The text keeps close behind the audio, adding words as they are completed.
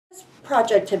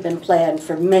project had been planned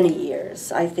for many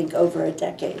years, I think over a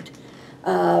decade.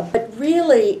 But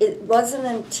really, it wasn't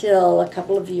until a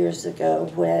couple of years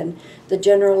ago when the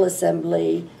General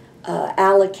Assembly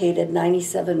allocated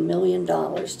 $97 million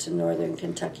to Northern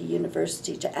Kentucky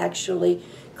University to actually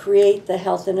create the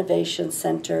Health Innovation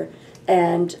Center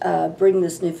and bring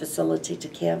this new facility to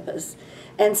campus.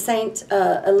 And St.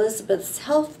 Elizabeth's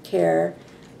Healthcare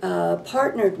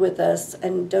partnered with us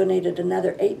and donated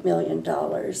another $8 million.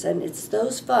 And it's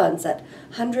those funds, that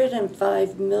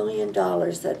 $105 million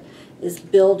that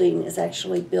is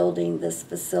actually building this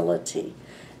facility.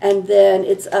 And then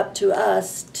it's up to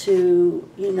us to,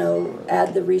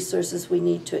 add the resources we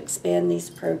need to expand these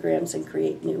programs and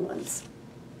create new ones.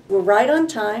 We're right on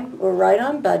time, we're right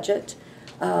on budget.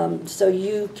 So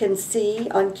you can see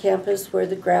on campus where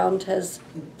the ground has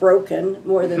broken,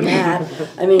 more than that.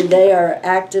 I mean, they are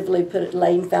actively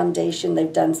laying foundation.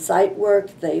 They've done site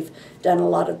work, they've done a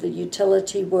lot of the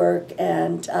utility work,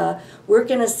 and we're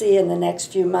going to see in the next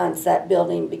few months that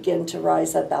building begin to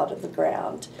rise up out of the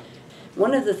ground.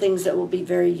 One of the things that will be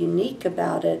very unique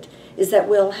about it is that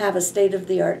we'll have a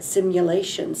state-of-the-art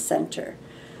simulation center.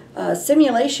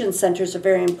 Simulation centers are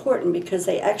very important because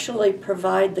they actually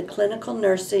provide the clinical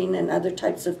nursing and other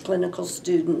types of clinical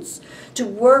students to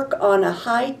work on a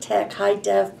high-tech,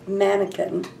 high-def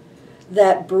mannequin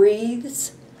that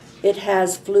breathes, it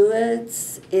has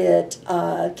fluids, it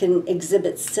can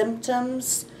exhibit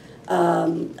symptoms.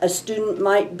 A student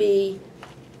might be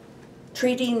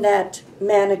treating that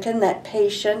mannequin, that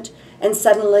patient, and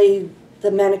suddenly the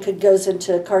mannequin goes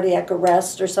into cardiac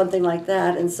arrest or something like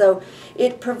that. And so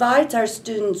it provides our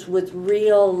students with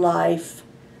real life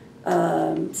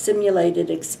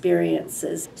simulated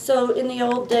experiences. So in the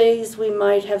old days, we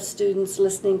might have students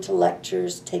listening to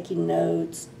lectures, taking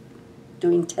notes,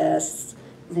 doing tests,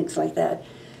 things like that.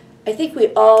 I think we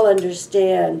all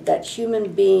understand that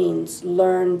human beings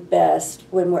learn best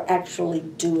when we're actually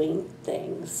doing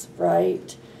things,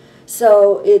 right?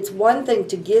 So it's one thing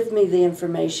to give me the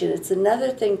information, it's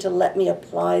another thing to let me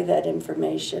apply that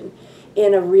information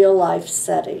in a real life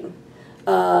setting,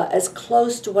 as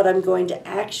close to what I'm going to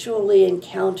actually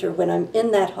encounter when I'm in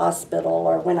that hospital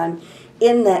or when I'm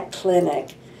in that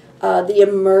clinic, the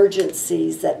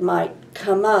emergencies that might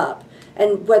come up,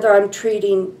 and whether I'm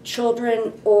treating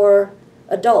children or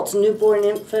adults, newborn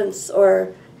infants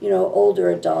or older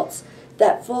adults,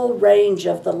 that full range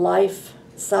of the life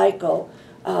cycle.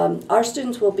 Our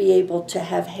students will be able to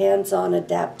have hands-on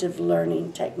adaptive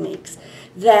learning techniques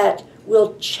that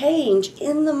will change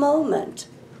in the moment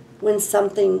when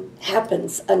something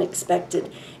happens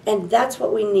unexpected. And that's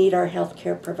what we need our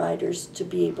healthcare providers to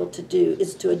be able to do,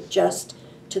 is to adjust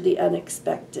to the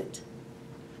unexpected.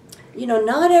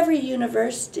 Not every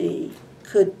university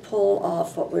could pull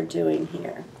off what we're doing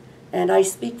here. And I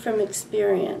speak from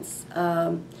experience.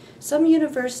 Some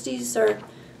universities are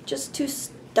just too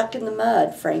stuck in the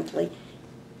mud, frankly.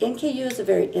 NKU is a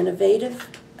very innovative,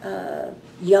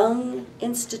 young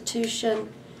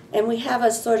institution, and we have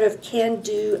a sort of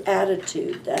can-do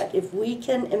attitude that if we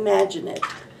can imagine it,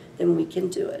 then we can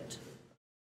do it.